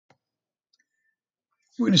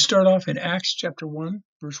We're going to start off in Acts chapter 1,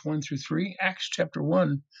 verse 1 through 3. Acts chapter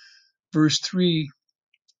 1, verse 3.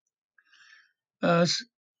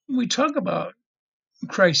 We talk about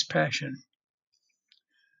Christ's passion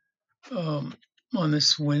on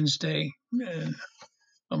this Wednesday, and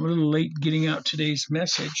I'm a little late getting out today's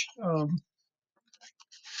message.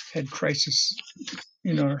 Had crisis,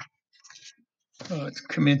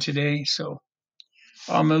 come in today, so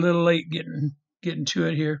I'm a little late getting to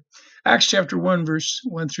it here. Acts chapter 1, verse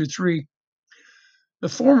 1 through 3. The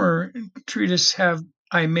former treatise have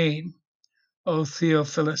I made, O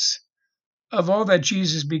Theophilus, of all that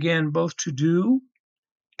Jesus began both to do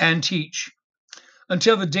and teach,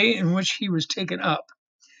 until the day in which he was taken up.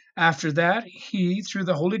 After that, he, through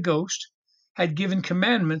the Holy Ghost, had given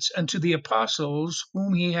commandments unto the apostles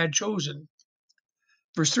whom he had chosen.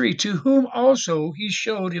 Verse 3, to whom also he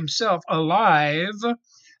showed himself alive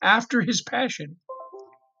after his passion,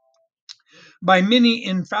 by many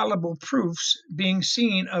infallible proofs, being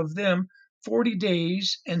seen of them 40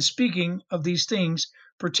 days, and speaking of these things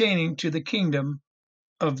pertaining to the kingdom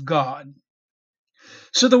of God.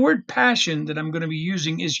 So the word passion that I'm going to be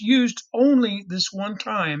using is used only this one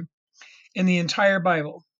time in the entire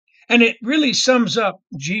Bible. And it really sums up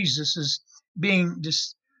Jesus as being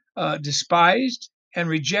despised and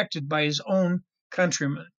rejected by his own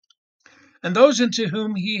countrymen, and those into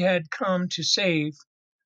whom he had come to save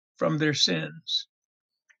from their sins.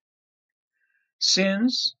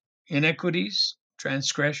 Sins, iniquities,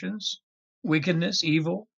 transgressions, wickedness,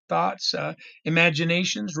 evil thoughts,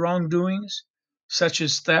 imaginations, wrongdoings, such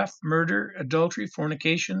as theft, murder, adultery,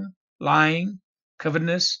 fornication, lying,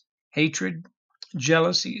 covetousness, hatred,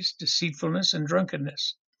 jealousies, deceitfulness, and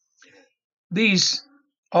drunkenness. These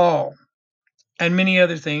all, and many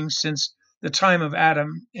other things since the time of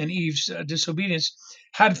Adam and Eve's disobedience,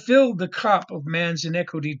 had filled the cup of man's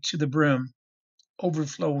iniquity to the brim,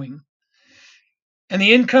 overflowing. And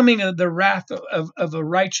the incoming of the wrath of a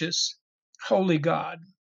righteous, holy God,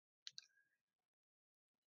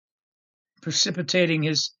 precipitating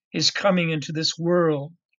his coming into this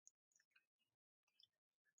world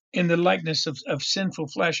in the likeness of sinful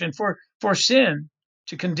flesh, and for sin,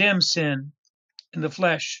 to condemn sin in the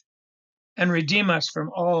flesh and redeem us from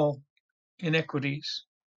all iniquities.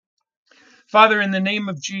 Father, in the name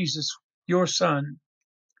of Jesus, your Son,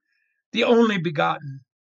 the only begotten,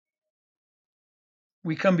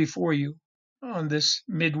 we come before you on this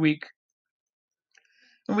midweek.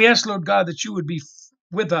 And we ask, Lord God, that you would be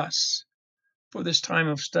with us for this time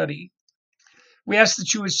of study. We ask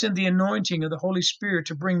that you would send the anointing of the Holy Spirit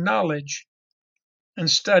to bring knowledge and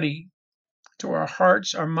study to our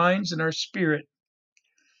hearts, our minds, and our spirit,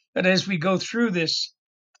 that as we go through this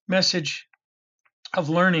message of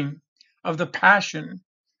learning, of the passion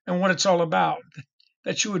and what it's all about,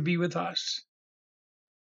 that you would be with us.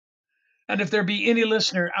 And if there be any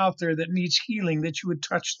listener out there that needs healing, that you would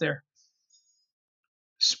touch their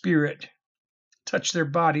spirit, touch their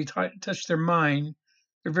body, touch their mind,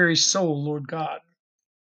 their very soul, Lord God.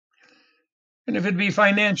 And if it be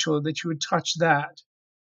financial, that you would touch that,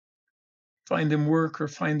 find them work or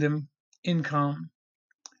find them income,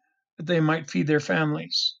 that they might feed their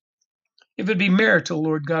families. If it be marital,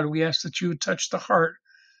 Lord God, we ask that you would touch the heart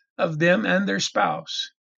of them and their spouse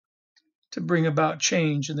to bring about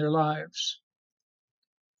change in their lives.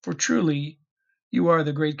 For truly, you are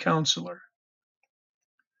the great counselor.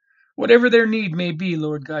 Whatever their need may be,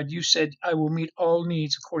 Lord God, you said, I will meet all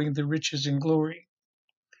needs according to the riches and glory.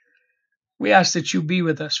 We ask that you be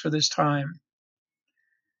with us for this time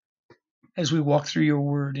as we walk through your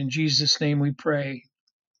word. In Jesus' name we pray.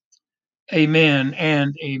 Amen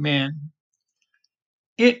and amen.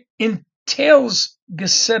 It entails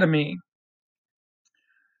Gethsemane,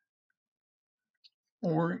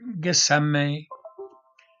 or Gethsemane,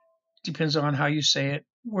 depends on how you say it,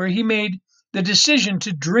 where he made the decision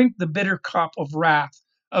to drink the bitter cup of wrath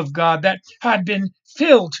of God that had been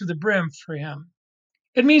filled to the brim for him.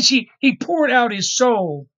 It means he poured out his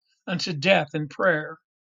soul unto death in prayer,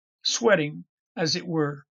 sweating, as it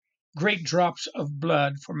were, great drops of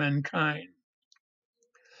blood for mankind.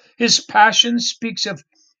 His passion speaks of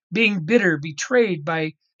being bitter, betrayed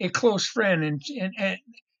by a close friend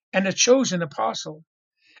and a chosen apostle,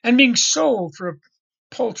 and being sold for a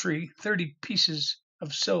paltry 30 pieces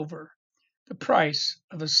of silver, the price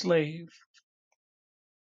of a slave.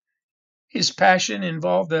 His passion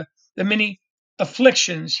involved the many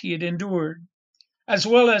afflictions he had endured, as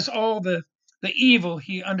well as all the evil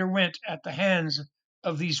he underwent at the hands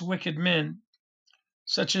of these wicked men,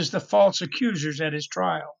 such as the false accusers at his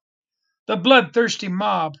trial, the bloodthirsty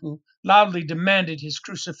mob who loudly demanded his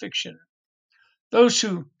crucifixion, those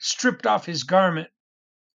who stripped off his garment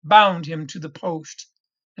bound him to the post,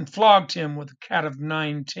 and flogged him with a cat of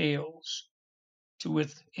 9 tails to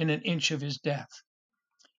within an inch of his death.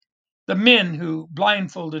 The men who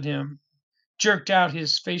blindfolded him jerked out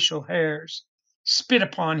his facial hairs, spit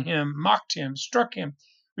upon him, mocked him, struck him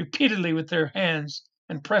repeatedly with their hands,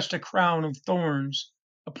 and pressed a crown of thorns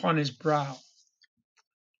upon his brow.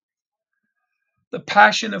 The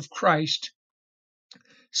Passion of Christ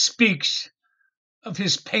speaks of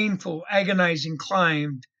his painful, agonizing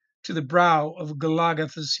climb to the brow of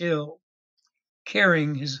Golgotha's hill,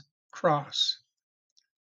 carrying his cross.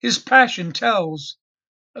 His Passion tells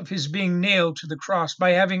of his being nailed to the cross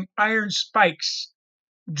by having iron spikes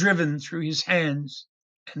driven through his hands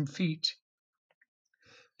and feet.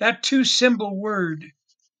 That two-syllable word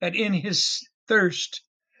that in his thirst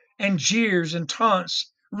and jeers and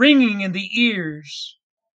taunts, ringing in the ears,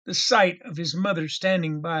 the sight of his mother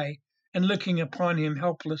standing by and looking upon him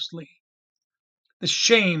helplessly, the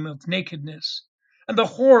shame of nakedness, and the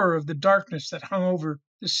horror of the darkness that hung over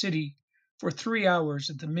the city for 3 hours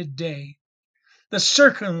at the midday, the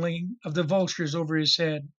circling of the vultures over his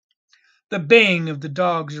head, the baying of the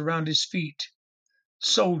dogs around his feet,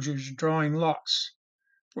 soldiers drawing lots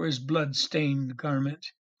for his blood-stained garment,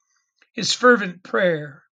 his fervent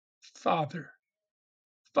prayer, Father,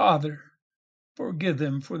 Father, forgive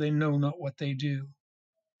them, for they know not what they do.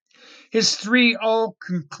 His 3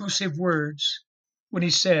 all-conclusive words when he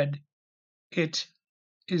said, "It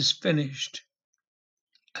is finished."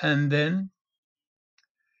 And then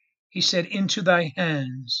he said, "Into thy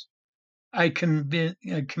hands I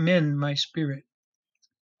commend my spirit,"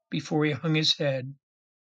 before he hung his head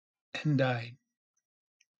and died.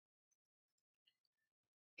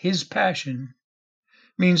 His passion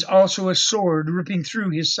means also a sword ripping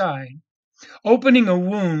through his side, opening a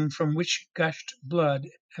wound from which gushed blood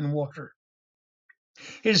and water.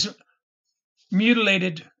 His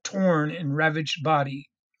mutilated, torn, and ravaged body,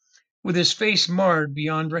 with his face marred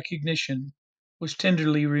beyond recognition, was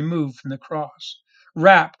tenderly removed from the cross,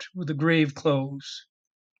 wrapped with the grave clothes,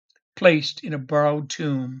 placed in a borrowed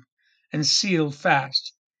tomb, and sealed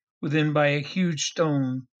fast within by a huge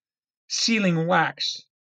stone, sealing wax,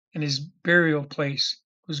 and his burial place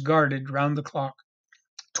was guarded round the clock,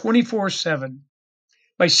 24/7,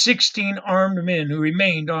 by 16 armed men who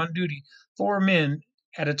remained on duty, 4 men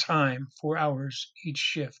at a time, 4 hours each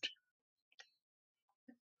shift.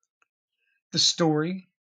 The story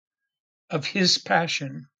of his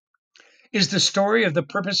passion is the story of the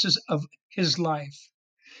purposes of his life.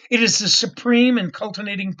 It is the supreme and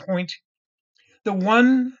culminating point, the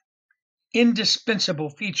one indispensable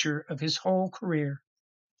feature of his whole career,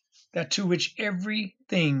 that to which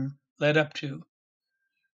everything led up to,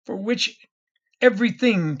 for which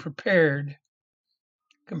everything compared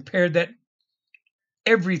that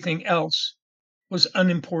everything else was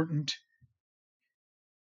unimportant.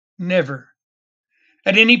 Never,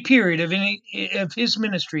 at any period of his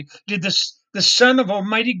ministry, did the Son of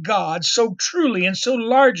Almighty God so truly and so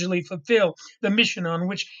largely fulfill the mission on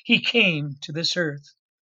which he came to this earth,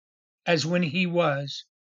 as when he was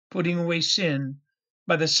putting away sin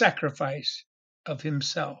by the sacrifice of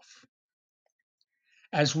himself,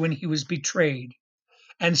 as when he was betrayed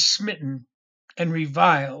and smitten and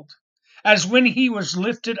reviled, as when he was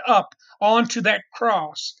lifted up onto that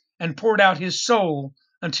cross and poured out his soul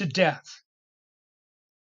unto death.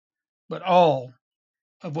 But all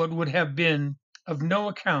of what would have been of no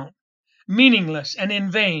account, meaningless and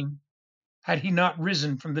in vain, had he not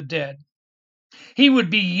risen from the dead. He would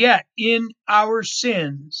be yet in our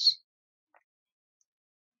sins.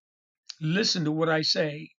 Listen to what I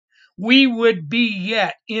say. We would be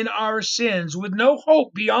yet in our sins with no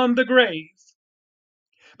hope beyond the grave.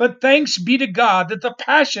 But thanks be to God that the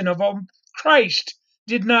passion of Christ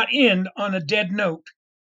did not end on a dead note.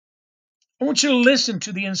 I want you to listen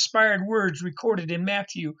to the inspired words recorded in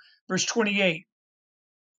Matthew, verse 28,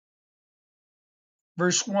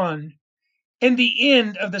 verse 1. In the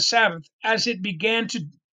end of the Sabbath, as it began to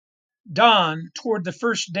dawn toward the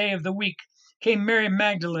first day of the week, came Mary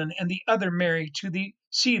Magdalene and the other Mary to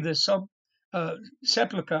see the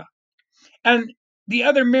sepulchre, and the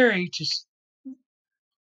other Mary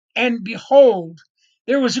and behold,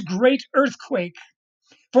 there was a great earthquake,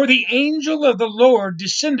 for the angel of the Lord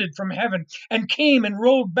descended from heaven and came and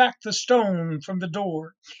rolled back the stone from the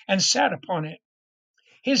door and sat upon it.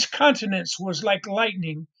 His countenance was like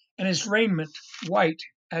lightning, and his raiment white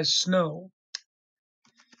as snow.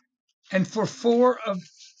 And for fear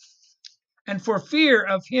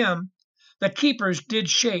of him, the keepers did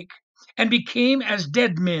shake and became as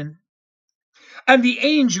dead men. And the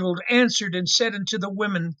angel answered and said unto the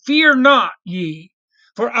women, Fear not ye,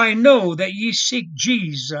 For I know that ye seek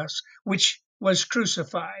Jesus, which was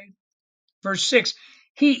crucified. Verse 6,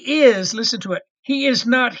 he is, listen to it, he is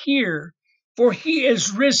not here, for he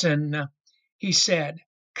is risen. He said,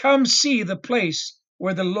 come see the place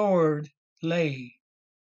where the Lord lay.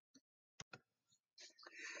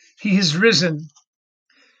 He is risen.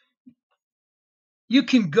 You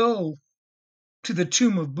can go to the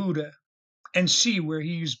tomb of Buddha and see where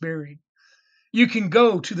he is buried. You can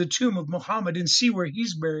go to the tomb of Muhammad and see where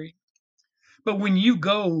he's buried. But when you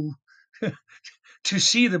go to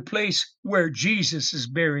see the place where Jesus is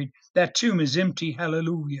buried, that tomb is empty.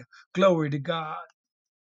 Hallelujah. Glory to God.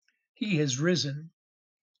 He has risen.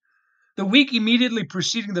 The week immediately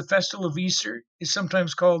preceding the festival of Easter is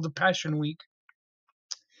sometimes called the Passion Week,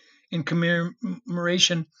 in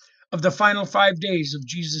commemoration of the final 5 days of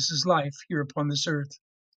Jesus' life here upon this earth.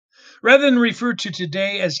 Rather than refer to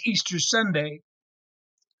today as Easter Sunday,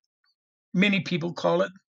 many people call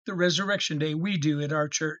it the Resurrection Day. We do at our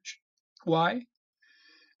church. Why?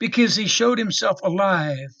 Because he showed himself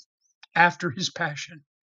alive after his passion.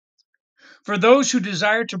 For those who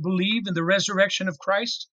desire to believe in the resurrection of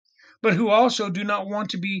Christ, but who also do not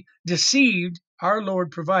want to be deceived, our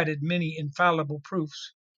Lord provided many infallible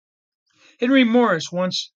proofs. Henry Morris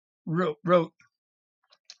once wrote,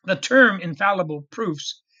 the term infallible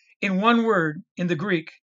proofs in one word in the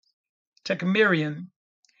Greek, tekmerion,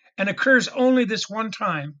 and occurs only this one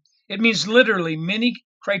time. It means literally many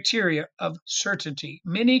criteria of certainty.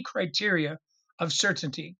 Many criteria of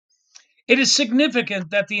certainty. It is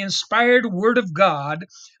significant that the inspired Word of God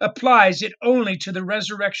applies it only to the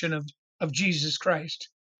resurrection of Jesus Christ.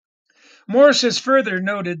 Morris has further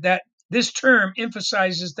noted that this term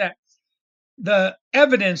emphasizes that the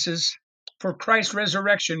evidences for Christ's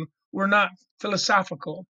resurrection were not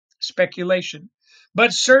philosophical speculation,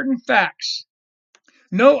 but certain facts.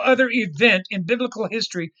 No other event in biblical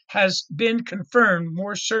history has been confirmed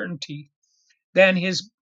more certainty than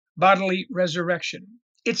his bodily resurrection.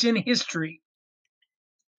 It's in history.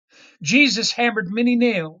 Jesus hammered many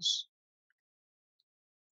nails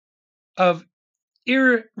of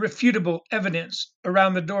irrefutable evidence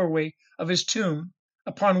around the doorway of his tomb,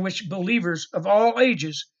 upon which believers of all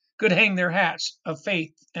ages could hang their hats of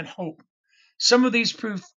faith and hope. Some of these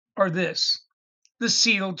proofs are this: the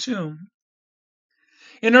sealed tomb.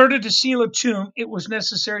 In order to seal a tomb, it was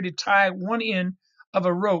necessary to tie one end of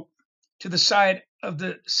a rope to the side of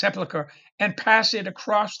the sepulchre and pass it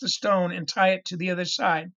across the stone and tie it to the other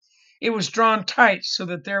side. It was drawn tight so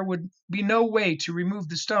that there would be no way to remove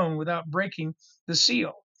the stone without breaking the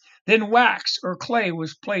seal. Then wax or clay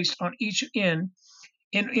was placed on each end.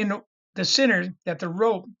 In the center that the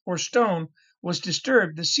rope or stone was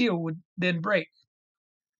disturbed, the seal would then break.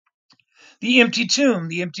 The empty tomb.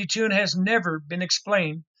 The empty tomb has never been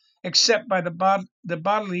explained except by the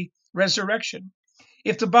bodily resurrection.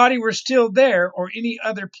 If the body were still there or any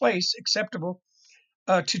other place acceptable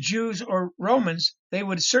to Jews or Romans, they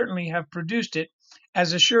would certainly have produced it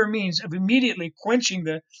as a sure means of immediately quenching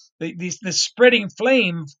the spreading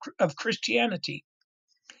flame of Christianity.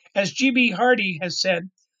 As G.B. Hardy has said,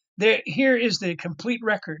 here is the complete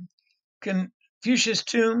record. Confucius'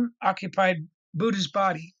 tomb occupied Buddha's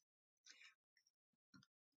body.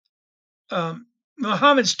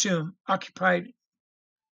 Muhammad's tomb occupied,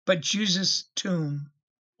 but Jesus' tomb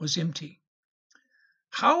was empty.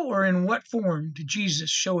 How or in what form did Jesus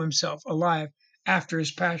show himself alive after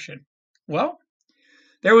his passion? Well,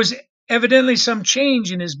 there was evidently some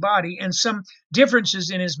change in his body and some differences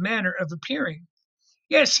in his manner of appearing.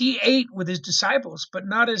 Yes, he ate with his disciples, but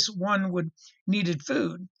not as one would needed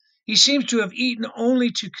food. He seems to have eaten only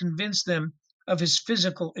to convince them of his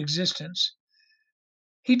physical existence.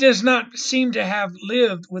 He does not seem to have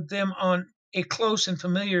lived with them on a close and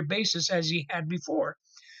familiar basis as he had before,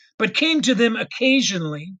 but came to them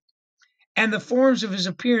occasionally, and the forms of his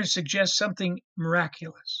appearance suggest something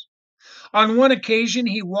miraculous. On one occasion,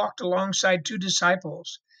 he walked alongside two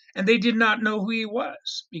disciples, and they did not know who he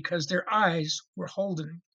was because their eyes were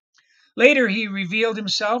holden. Later, he revealed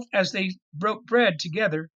himself as they broke bread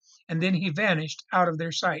together, and then he vanished out of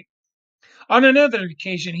their sight. On another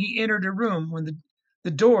occasion, he entered a room when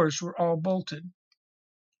the doors were all bolted.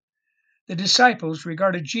 The disciples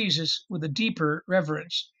regarded Jesus with a deeper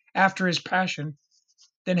reverence after his passion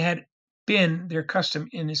than had been their custom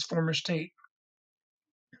in his former state.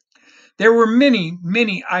 There were many,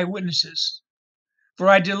 many eyewitnesses. For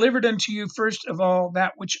I delivered unto you first of all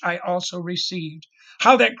that which I also received,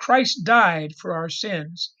 how that Christ died for our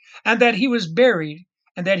sins, and that he was buried,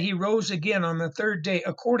 and that he rose again on the third day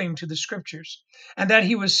according to the Scriptures, and that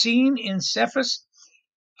he was seen in Cephas,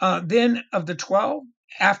 then of the 12.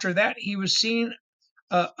 After that he was seen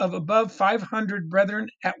of above 500 brethren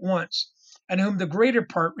at once, and whom the greater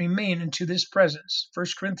part remain unto this presence. 1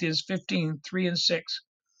 Corinthians 15, 3 and 6.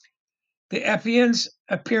 The Ephesians'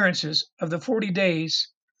 appearances of the 40 days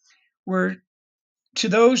were to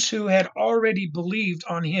those who had already believed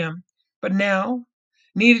on him, but now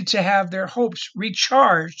needed to have their hopes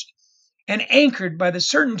recharged and anchored by the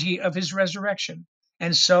certainty of his resurrection.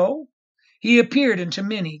 And so he appeared unto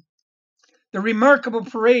many. The remarkable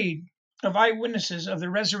parade of eyewitnesses of the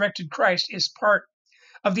resurrected Christ is part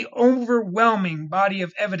of the overwhelming body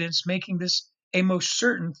of evidence making this a most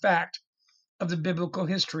certain fact of the biblical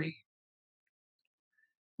history.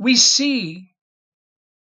 We see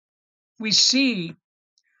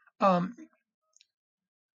the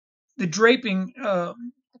draping.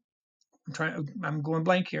 I'm going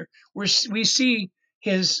blank here. We see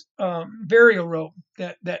his burial robe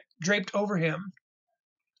that draped over him.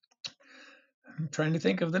 I'm trying to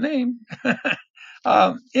think of the name.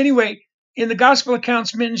 Anyway, in the gospel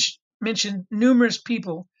accounts mention numerous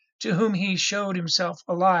people to whom he showed himself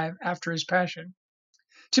alive after his passion.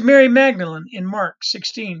 To Mary Magdalene in Mark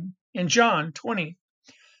 16 and John 20.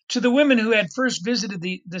 To the women who had first visited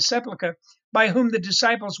the sepulchre, by whom the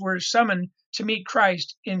disciples were summoned to meet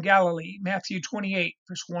Christ in Galilee, Matthew 28,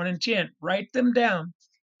 verse 1 and 10. Write them down.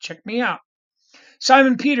 Check me out.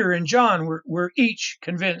 Simon Peter and John were each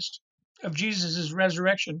convinced of Jesus'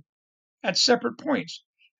 resurrection at separate points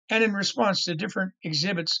and in response to different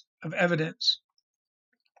exhibits of evidence.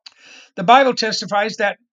 The Bible testifies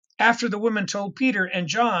that after the women told Peter and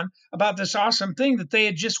John about this awesome thing that they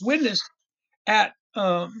had just witnessed at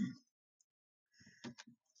the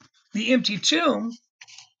empty tomb,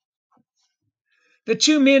 the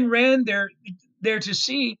two men ran there to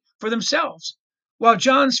see for themselves. While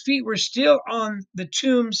John's feet were still on the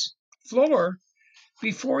tomb's floor,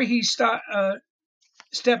 before he stepped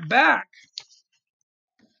back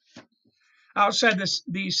outside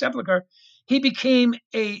the sepulchre, he became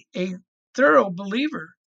a thorough believer.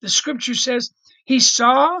 The scripture says he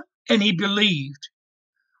saw and he believed.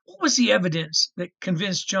 What was the evidence that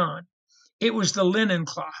convinced John? It was the linen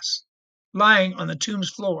cloths lying on the tomb's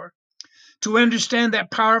floor. To understand that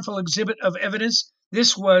powerful exhibit of evidence,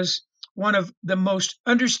 this was one of the most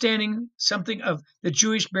understanding something of the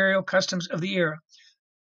Jewish burial customs of the era.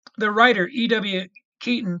 The writer E.W.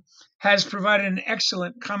 Keaton has provided an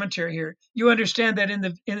excellent commentary here. You understand that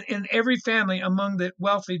in every family among the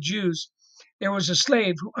wealthy Jews, there was a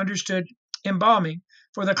slave who understood embalming,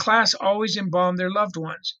 for the class always embalmed their loved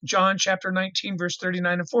ones. John chapter 19, verse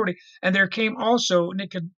 39 and 40. And there came also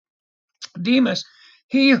Nicodemus,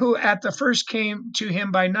 he who at the first came to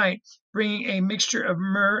him by night, bringing a mixture of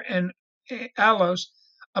myrrh and aloes,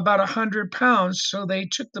 about 100 pounds. So they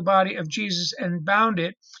took the body of Jesus and bound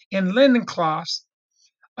it in linen cloths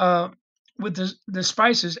with the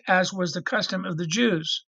spices, as was the custom of the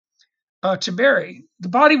Jews to bury. The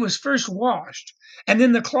body was first washed, and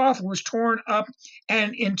then the cloth was torn up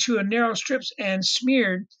and into a narrow strips and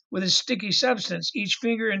smeared with a sticky substance. Each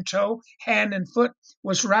finger and toe, hand and foot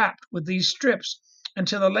was wrapped with these strips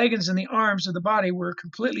until the leggings and the arms of the body were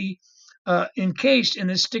completely encased in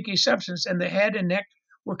this sticky substance, and the head and neck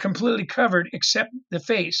were completely covered except the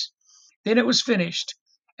face. Then it was finished,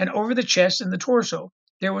 and over the chest and the torso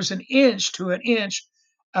there was an inch to an inch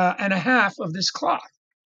and a half of this cloth.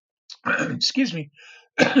 Excuse me,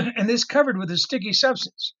 and this covered with a sticky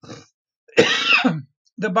substance.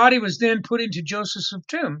 The body was then put into Joseph's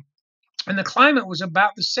tomb, and the climate was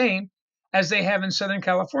about the same as they have in Southern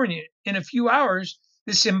California. In a few hours,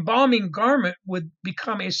 this embalming garment would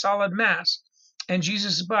become a solid mass, and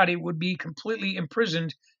Jesus' body would be completely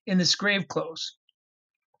imprisoned in this grave clothes.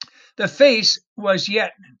 The face was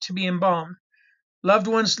yet to be embalmed. Loved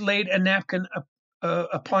ones laid a napkin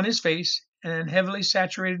upon his face and heavily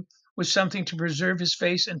saturated with something to preserve his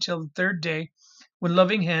face until the third day, when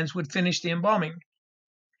loving hands would finish the embalming.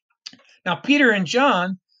 Now, Peter and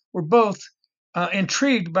John were both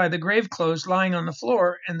intrigued by the grave clothes lying on the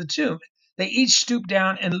floor and the tomb. They each stooped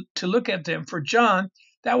down and to look at them. For John,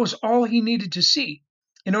 that was all he needed to see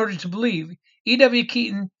in order to believe. E.W.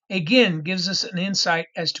 Keaton again gives us an insight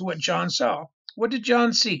as to what John saw. What did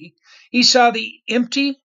John see? He saw the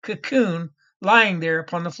empty cocoon lying there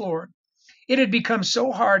upon the floor. It had become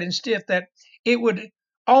so hard and stiff that it would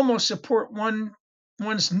almost support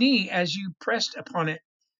one's knee as you pressed upon it,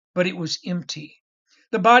 but it was empty.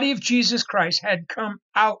 The body of Jesus Christ had come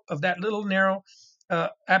out of that little narrow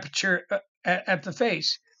aperture at the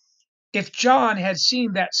face. If John had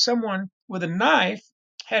seen that someone with a knife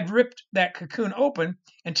had ripped that cocoon open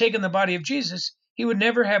and taken the body of Jesus, he would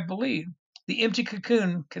never have believed. The empty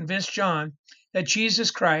cocoon convinced John that Jesus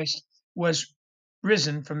Christ was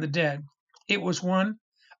risen from the dead. It was one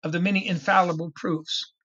of the many infallible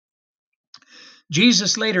proofs.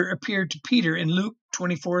 Jesus later appeared to Peter in Luke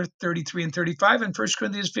 24:33 and 35 and 1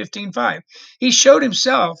 Corinthians 15:5. He showed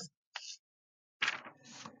himself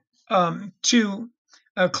to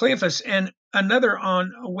Cleophas and another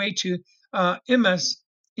on a way to Emmaus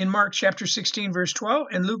in Mark chapter 16, verse 12,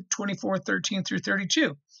 and Luke 24:13 through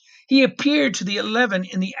 32. He appeared to the 11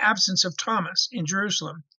 in the absence of Thomas in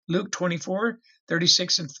Jerusalem, Luke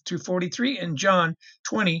 24:36 through 43, and John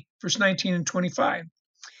 20, verse 19 and 25.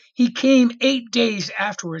 He came 8 days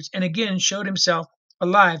afterwards and again showed himself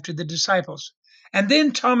alive to the disciples. And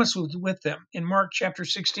then Thomas was with them in Mark chapter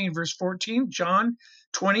 16, verse 14, John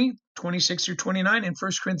 20:26 through 29, and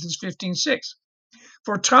 1 Corinthians 15:6.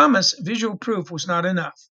 For Thomas, visual proof was not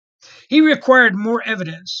enough. He required more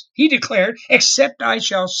evidence. He declared, "Except I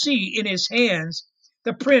shall see in his hands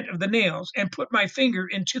the print of the nails, and put my finger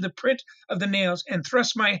into the print of the nails, and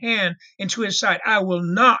thrust my hand into his side, I will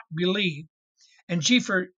not believe." And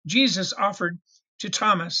Jesus offered to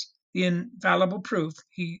Thomas the infallible proof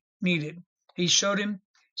he needed. He showed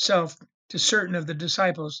himself to certain of the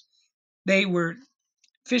disciples. They were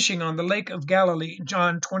fishing on the Lake of Galilee,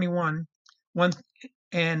 John 21:1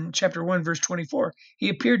 and chapter 1, verse 24. He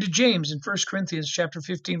appeared to James in 1 Corinthians chapter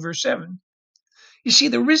 15, verse 7. You see,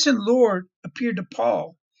 the risen Lord appeared to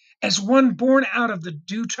Paul as one born out of the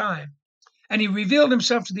due time. And he revealed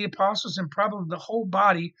himself to the apostles and probably the whole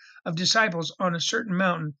body of disciples on a certain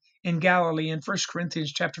mountain in Galilee in 1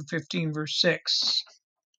 Corinthians chapter 15, verse 6.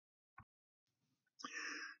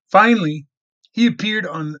 Finally, he appeared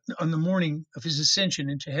on the morning of his ascension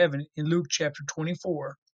into heaven in Luke chapter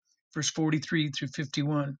 24, verse 43 through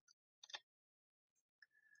 51.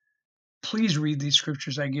 Please read these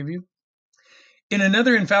scriptures I give you. In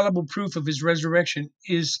another infallible proof of his resurrection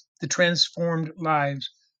is the transformed lives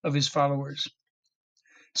of his followers.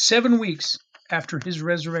 7 weeks after his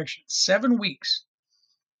resurrection, 7 weeks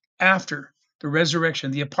after the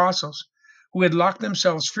resurrection, the apostles, who had locked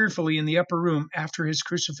themselves fearfully in the upper room after his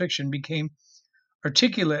crucifixion, became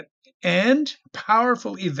articulate and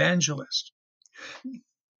powerful evangelists.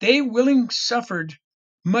 They willingly suffered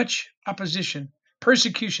much opposition,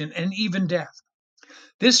 persecution, and even death.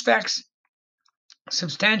 This fact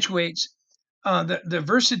substantiates the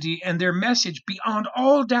veracity and their message beyond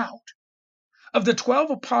all doubt. Of the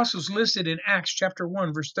 12 apostles listed in Acts chapter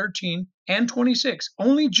 1, verse 13 and 26,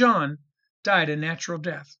 only John died a natural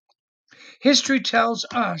death. History tells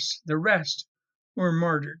us the rest were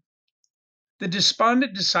martyred. The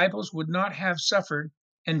despondent disciples would not have suffered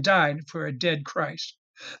and died for a dead Christ.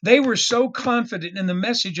 They were so confident in the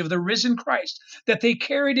message of the risen Christ that they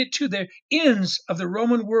carried it to the ends of the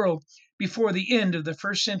Roman world before the end of the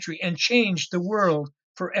first century and changed the world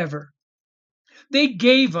forever. They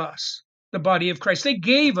gave us the body of Christ. They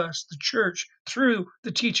gave us the church through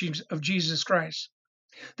the teachings of Jesus Christ.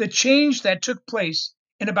 The change that took place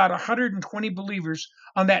in about 120 believers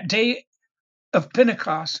on that day of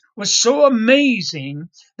Pentecost was so amazing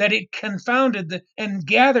that it confounded and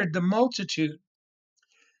gathered the multitude,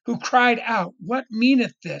 who cried out, "What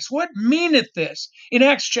meaneth this? What meaneth this?" In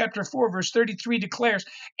Acts chapter 4, verse 33 declares,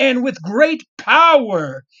 "And with great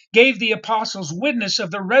power gave the apostles witness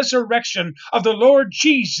of the resurrection of the Lord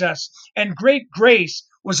Jesus, and great grace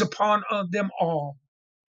was upon them all."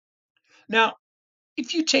 Now,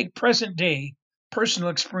 if you take present day personal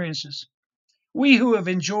experiences, we who have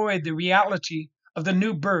enjoyed the reality of the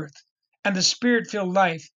new birth and the spirit-filled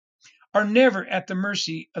life are never at the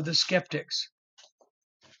mercy of the skeptics.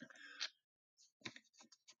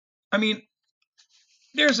 I mean,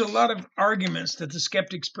 there's a lot of arguments that the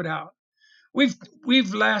skeptics put out.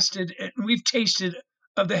 We've lasted and we've tasted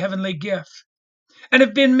of the heavenly gift and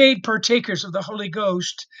have been made partakers of the Holy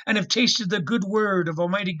Ghost and have tasted the good word of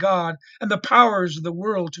Almighty God and the powers of the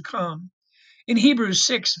world to come. In Hebrews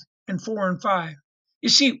 6 and 4 and 5, you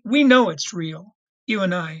see, we know it's real, you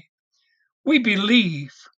and I. We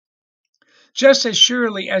believe. Just as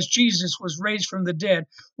surely as Jesus was raised from the dead,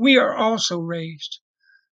 we are also raised.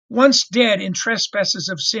 Once dead in trespasses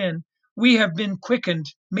of sin, we have been quickened,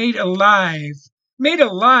 made alive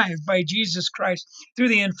by Jesus Christ through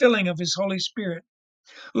the infilling of his Holy Spirit.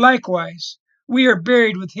 Likewise, we are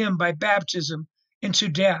buried with him by baptism into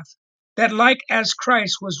death, that like as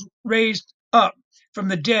Christ was raised up from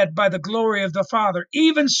the dead by the glory of the Father,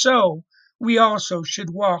 even so we also should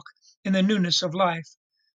walk in the newness of life.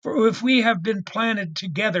 For if we have been planted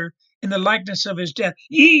together in the likeness of his death,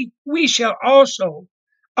 we shall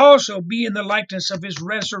also be in the likeness of his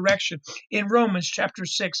resurrection, in Romans chapter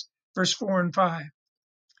 6, verse 4 and 5.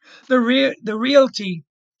 The reality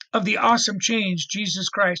of the awesome change Jesus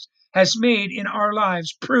Christ has made in our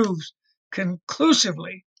lives proves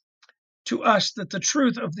conclusively to us that the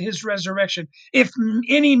truth of his resurrection, if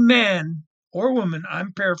any man or woman,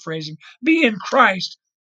 I'm paraphrasing, be in Christ,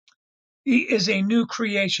 he is a new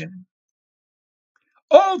creation.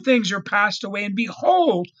 All things are passed away, and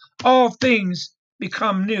behold, all things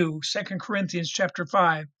become new. 2 Corinthians chapter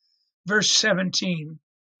 5, verse 17.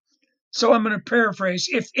 So I'm going to paraphrase.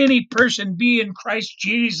 If any person be in Christ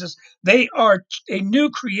Jesus, they are a new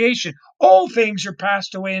creation. All things are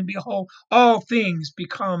passed away, and behold, all things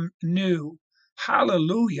become new.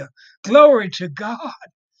 Hallelujah. Glory to God.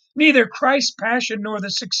 Neither Christ's passion nor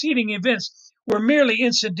the succeeding events were merely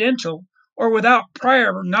incidental or without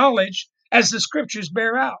prior knowledge, as the scriptures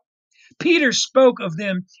bear out. Peter spoke of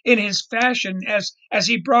them in his fashion as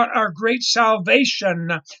he brought our great salvation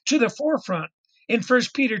to the forefront. In 1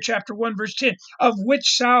 Peter chapter 1, verse 10, of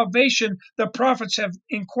which salvation the prophets have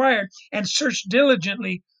inquired and searched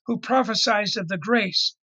diligently, who prophesied of the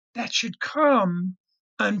grace that should come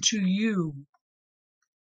unto you.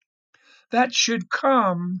 That should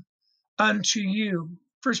come unto you.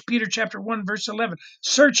 1 Peter chapter 1, verse 11.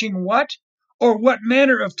 Searching what? Or what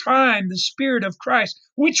manner of time the Spirit of Christ,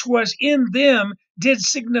 which was in them, did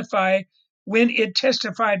signify when it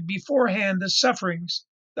testified beforehand the sufferings,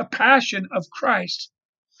 the passion of Christ,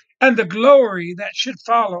 and the glory that should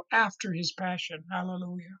follow after his passion.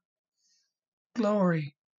 Hallelujah.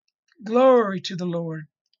 Glory. Glory to the Lord.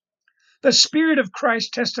 The Spirit of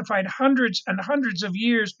Christ testified hundreds and hundreds of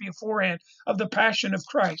years beforehand of the passion of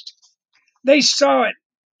Christ. They saw it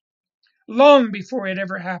long before it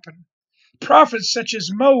ever happened. Prophets such as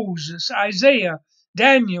Moses, Isaiah,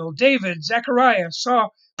 Daniel, David, Zechariah saw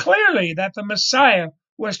clearly that the Messiah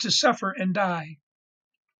was to suffer and die.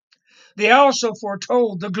 They also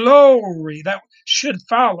foretold the glory that should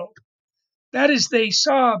follow. That is, they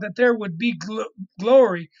saw that there would be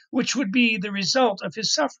glory, which would be the result of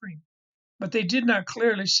his suffering, but they did not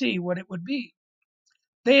clearly see what it would be.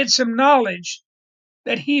 They had some knowledge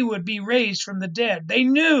that he would be raised from the dead. They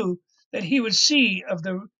knew that he would see of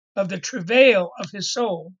the travail of his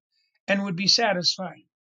soul and would be satisfied.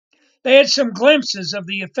 They had some glimpses of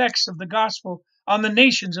the effects of the gospel on the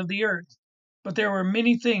nations of the earth, but there were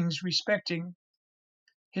many things respecting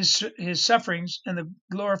his sufferings and the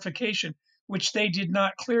glorification which they did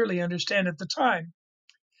not clearly understand at the time.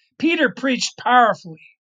 Peter preached powerfully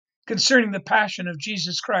concerning the passion of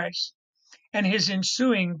Jesus Christ and his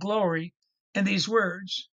ensuing glory in these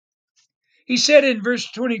words. He said in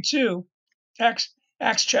verse 22,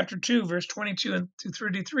 Acts chapter 2, verse 22 and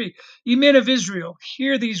 33, "Ye men of Israel,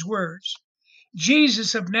 hear these words.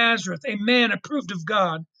 Jesus of Nazareth, a man approved of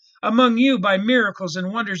God, among you by miracles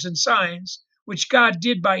and wonders and signs, which God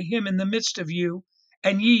did by him in the midst of you,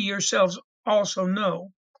 and ye yourselves also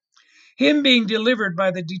know. Him being delivered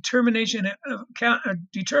by the determinate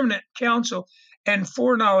counsel and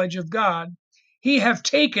foreknowledge of God, he have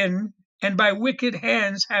taken, and by wicked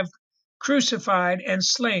hands have crucified and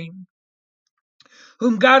slain,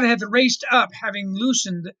 whom God hath raised up, having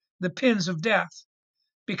loosened the pins of death,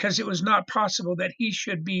 because it was not possible that he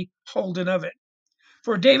should be holden of it.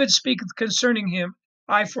 For David speaketh concerning him,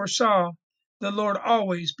 I foresaw the Lord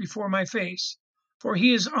always before my face, for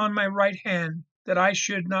he is on my right hand, that I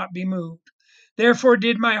should not be moved. Therefore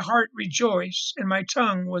did my heart rejoice, and my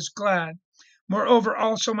tongue was glad. Moreover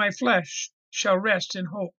also my flesh shall rest in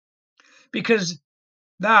hope, because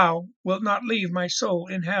thou wilt not leave my soul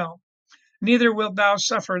in hell, neither wilt thou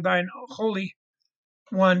suffer thine Holy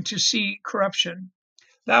One to see corruption.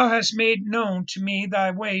 Thou hast made known to me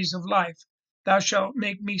thy ways of life. Thou shalt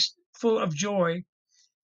make me full of joy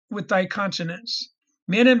with thy countenance.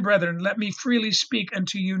 Men and brethren, let me freely speak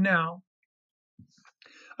unto you now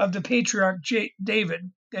of the patriarch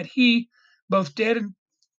David, that he, both dead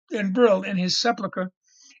and buried, in his sepulchre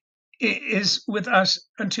is with us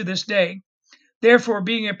unto this day. Therefore,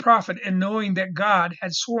 being a prophet, and knowing that God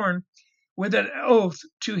had sworn with an oath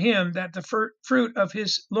to him that the fruit of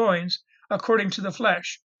his loins, according to the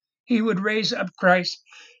flesh, he would raise up Christ,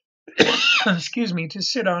 excuse me, to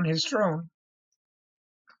sit on his throne.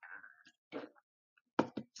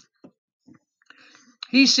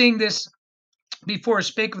 He, seeing this before,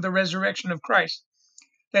 spake of the resurrection of Christ,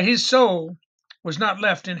 that his soul was not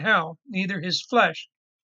left in hell, neither his flesh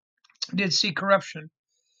did see corruption.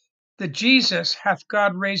 That Jesus hath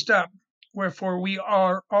God raised up, wherefore we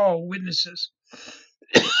are all witnesses.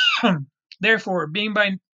 Therefore, being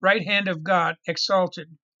by right hand of God exalted,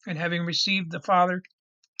 and having received the Father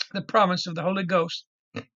the promise of the Holy Ghost,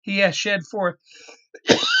 he hath shed forth,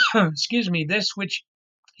 excuse me, this which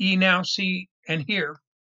ye now see and hear.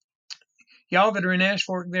 Y'all that are in Ash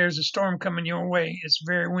Fork, there's a storm coming your way. It's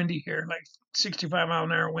very windy here, like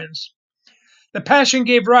 65-mile-an-hour winds. The passion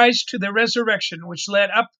gave rise to the resurrection, which led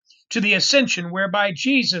up to the ascension, whereby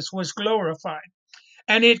Jesus was glorified.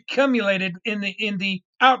 And it culminated in the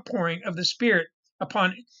outpouring of the Spirit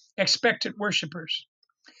upon expectant worshipers.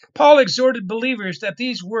 Paul exhorted believers that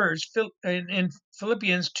these words in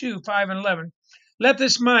Philippians 2:5 and 11, let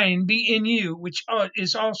this mind be in you, which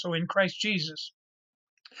is also in Christ Jesus,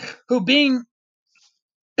 who being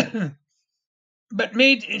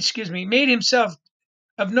made himself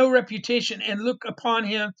of no reputation, and look upon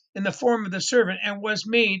him in the form of the servant, and was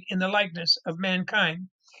made in the likeness of mankind.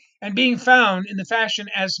 And being found in the fashion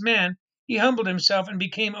as man, he humbled himself and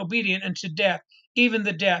became obedient unto death, even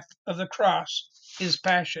the death of the cross, his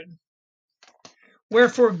passion.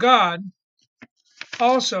 Wherefore God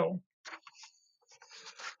also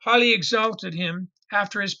highly exalted him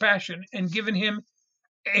after his passion, and given him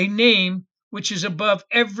a name which is above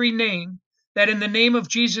every name, that in the name of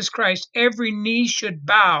Jesus Christ every knee should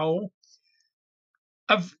bow,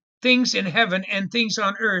 of things in heaven and things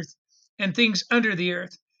on earth and things under the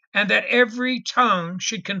earth, and that every tongue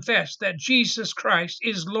should confess that Jesus Christ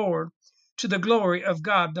is Lord, to the glory of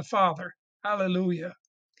God the Father. Hallelujah.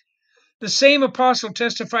 The same apostle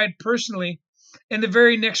testified personally in the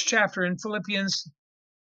very next chapter in Philippians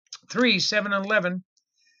 3:7 and 11.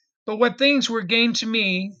 But what things were gained to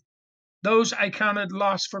me, those I counted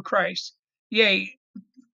loss for Christ. Yea,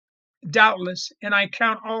 doubtless, and I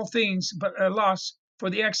count all things but a loss for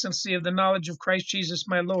the excellency of the knowledge of Christ Jesus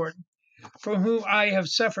my Lord, for whom I have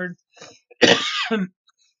suffered,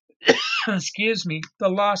 excuse me, the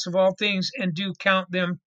loss of all things, and do count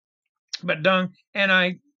them but dung, and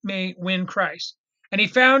I may win Christ. And he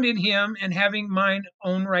found in him, and having mine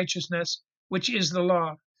own righteousness, which is the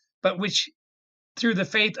law, but which through the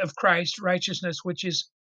faith of Christ, righteousness which is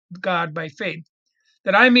God by faith,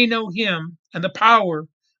 that I may know him and the power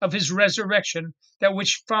of his resurrection, that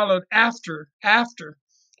which followed after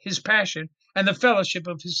his passion, and the fellowship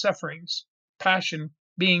of his sufferings, passion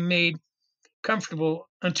being made comfortable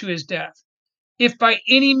unto his death, if by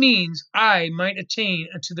any means I might attain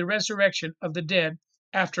unto the resurrection of the dead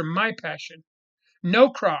after my passion. No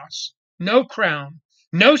cross, no crown,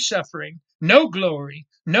 no suffering, no glory,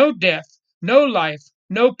 no death, no life,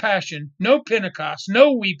 no passion, no Pentecost,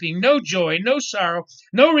 no weeping, no joy, no sorrow,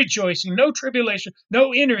 no rejoicing, no tribulation,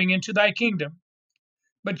 no entering into thy kingdom.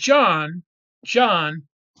 But John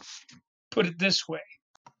put it this way.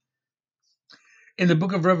 In the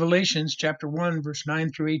book of Revelations, chapter 1, verse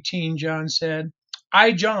 9 through 18, John said,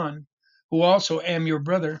 I, John, who also am your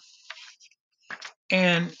brother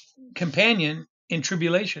and companion in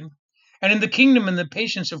tribulation, and in the kingdom and the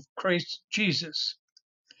patience of Christ Jesus,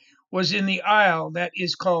 was in the isle that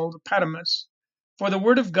is called Patmos, for the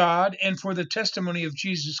word of God and for the testimony of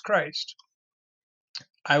Jesus Christ.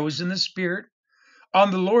 I was in the Spirit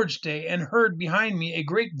on the Lord's day, and heard behind me a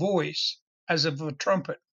great voice as of a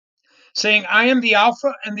trumpet, saying, I am the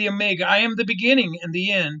Alpha and the Omega, I am the beginning and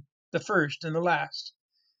the end, the first and the last.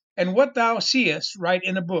 And what thou seest, write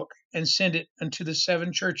in a book, and send it unto the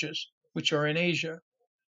 7 churches which are in Asia,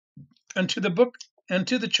 unto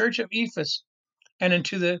the church of Ephesus, and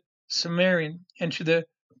unto the Samaritan, and to the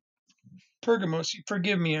Pergamos.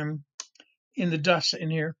 Forgive me, I'm in the dust in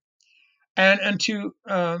here. And unto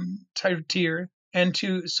Thyatira, and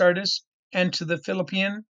to Sardis, and to the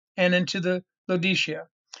Philippian, and unto the Laodicea.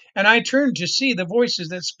 And I turned to see the voices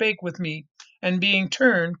that spake with me, and being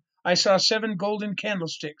turned, I saw 7 golden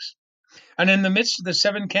candlesticks, and in the midst of the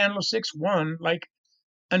 7 candlesticks one like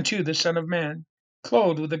unto the Son of Man,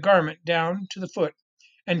 clothed with a garment down to the foot,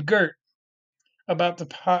 and girt about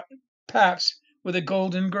the paps with a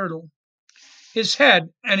golden girdle. His head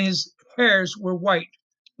and his hairs were white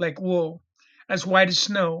like wool, as white as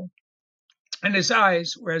snow, and his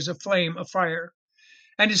eyes were as a flame of fire,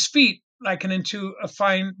 and his feet like unto a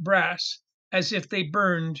fine brass, as if they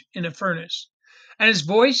burned in a furnace, and his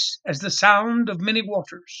voice as the sound of many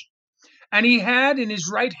waters. And he had in his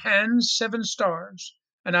right hand 7 stars,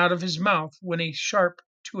 and out of his mouth went a sharp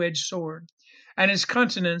 2-edged sword, and his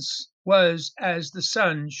countenance was as the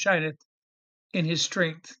sun shineth in his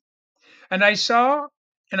strength. And I saw,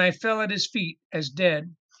 and I fell at his feet as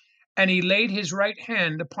dead. And he laid his right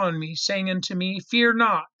hand upon me, saying unto me, Fear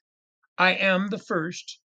not, I am the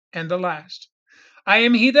first and the last. I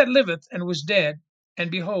am he that liveth and was dead, and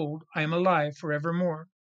behold, I am alive forevermore.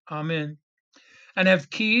 Amen. And have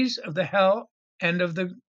keys of the hell and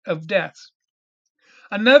of death.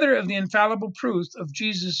 Another of the infallible proofs of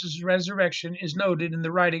Jesus' resurrection is noted in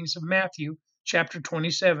the writings of Matthew chapter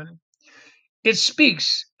 27. It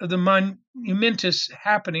speaks of the momentous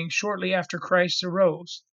happening shortly after Christ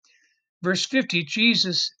arose. Verse 50,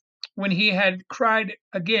 Jesus, when he had cried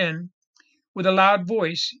again with a loud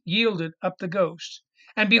voice, yielded up the ghost.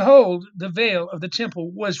 And behold, the veil of the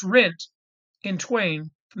temple was rent in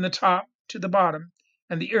twain from the top to the bottom,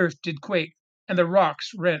 and the earth did quake, and the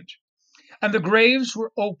rocks rent. And the graves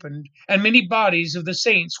were opened, and many bodies of the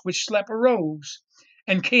saints which slept arose,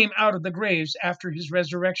 and came out of the graves after his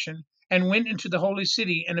resurrection, and went into the holy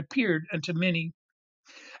city, and appeared unto many.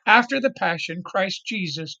 After the passion, Christ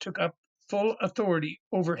Jesus took up full authority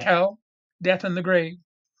over hell, death, and the grave.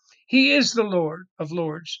 He is the Lord of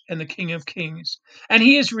lords and the King of kings, and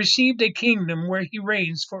he has received a kingdom where he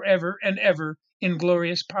reigns forever and ever in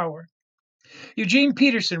glorious power. Eugene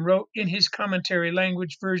Peterson wrote in his commentary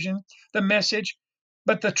language version, the message,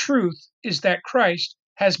 but the truth is that Christ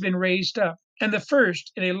has been raised up, and the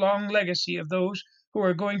first in a long legacy of those who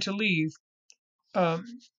are going to leave the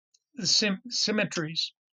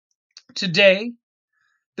cemeteries. Today,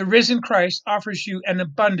 the risen Christ offers you an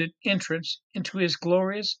abundant entrance into his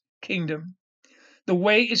glorious kingdom. The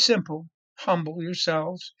way is simple. Humble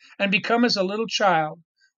yourselves and become as a little child,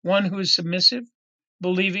 one who is submissive,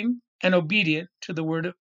 believing, and obedient to the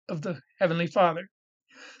word of the Heavenly Father.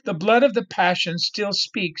 The blood of the Passion still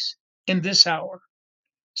speaks in this hour,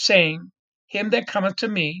 saying, him that cometh to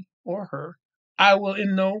me, or her, I will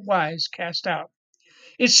in no wise cast out.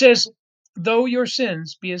 It says, though your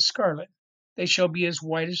sins be as scarlet, they shall be as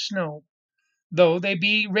white as snow. Though they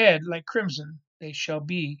be red like crimson, they shall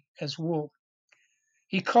be as wool.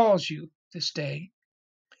 He calls you this day.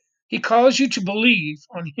 He calls you to believe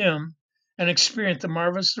on him and experience the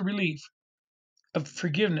marvelous relief of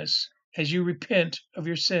forgiveness as you repent of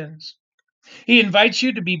your sins. He invites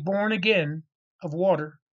you to be born again of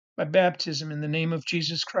water by baptism in the name of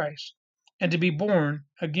Jesus Christ, and to be born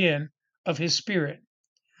again of his Spirit.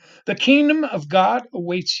 The kingdom of God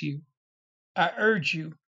awaits you. I urge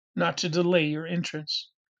you not to delay your entrance.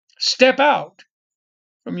 Step out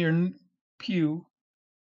from your pew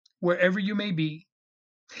wherever you may be.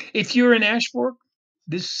 If you're in Ashford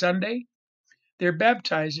this Sunday, they're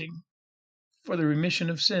baptizing for the remission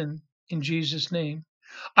of sin in Jesus' name.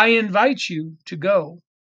 I invite you to go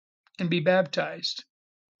and be baptized,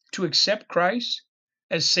 to accept Christ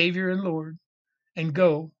as Savior and Lord, and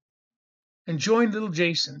go and join little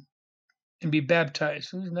Jason and be baptized.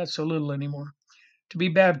 Not so little anymore. To be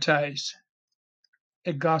baptized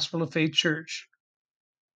at Gospel of Faith Church.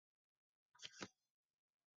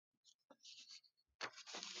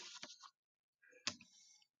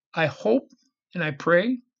 I hope and I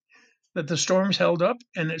pray that the storm's held up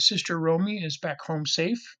and that Sister Romy is back home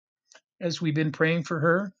safe, as we've been praying for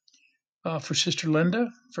her, for Sister Linda,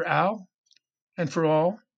 for Al, and for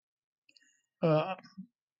all.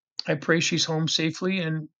 I pray she's home safely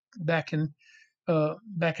and back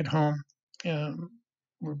at home.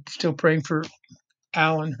 We're still praying for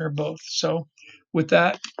Al and her both. So, with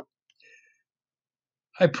that,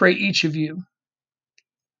 I pray each of you.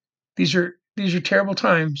 These are terrible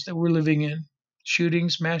times that we're living in.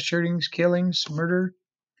 Shootings, mass shootings, killings, murder.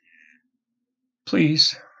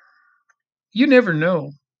 Please, you never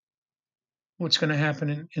know what's going to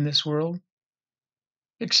happen in this world.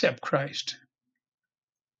 Accept Christ.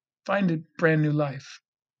 Find a brand new life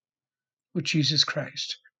with Jesus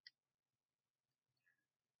Christ.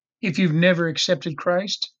 If you've never accepted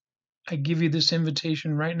Christ, I give you this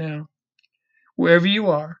invitation right now. Wherever you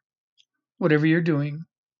are, whatever you're doing,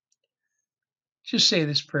 just say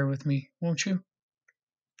this prayer with me, won't you?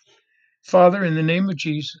 Father, in the name of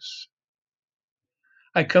Jesus,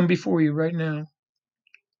 I come before you right now.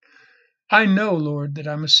 I know, Lord, that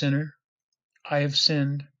I'm a sinner. I have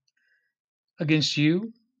sinned against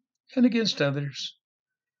you and against others.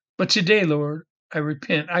 But today, Lord, I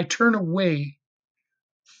repent. I turn away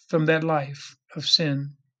from that life of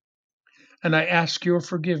sin, and I ask your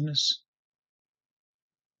forgiveness.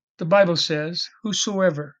 The Bible says,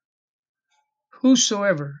 whosoever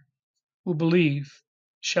will believe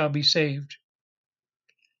shall be saved.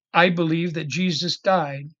 I believe that Jesus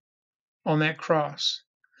died on that cross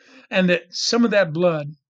and that some of that blood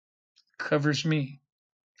covers me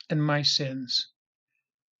and my sins.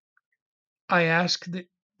 I ask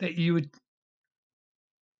that you would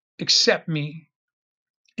accept me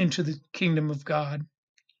into the kingdom of God.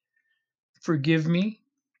 Forgive me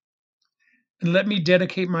and let me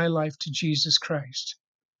dedicate my life to Jesus Christ.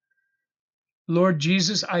 Lord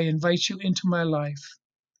Jesus, I invite you into my life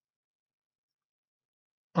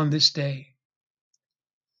on this day.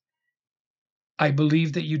 I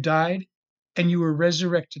believe that you died and you were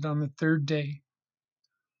resurrected on the third day.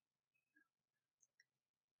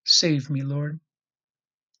 Save me, Lord.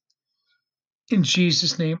 In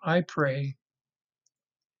Jesus' name I pray.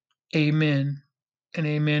 Amen and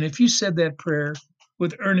amen. If you said that prayer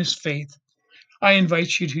with earnest faith, I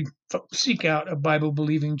invite you to seek out a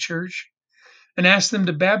Bible-believing church and ask them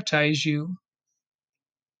to baptize you.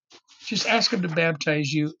 Just ask them to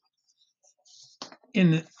baptize you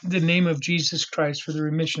in the name of Jesus Christ for the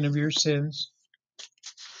remission of your sins.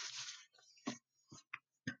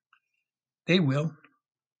 They will.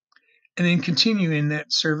 And then continue in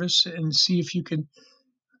that service and see if you can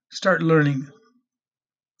start learning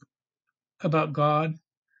about God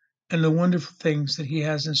and the wonderful things that He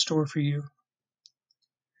has in store for you.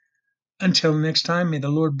 Until next time, may the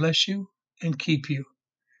Lord bless you and keep you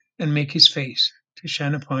and make His face to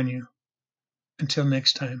shine upon you. Until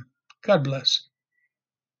next time, God bless.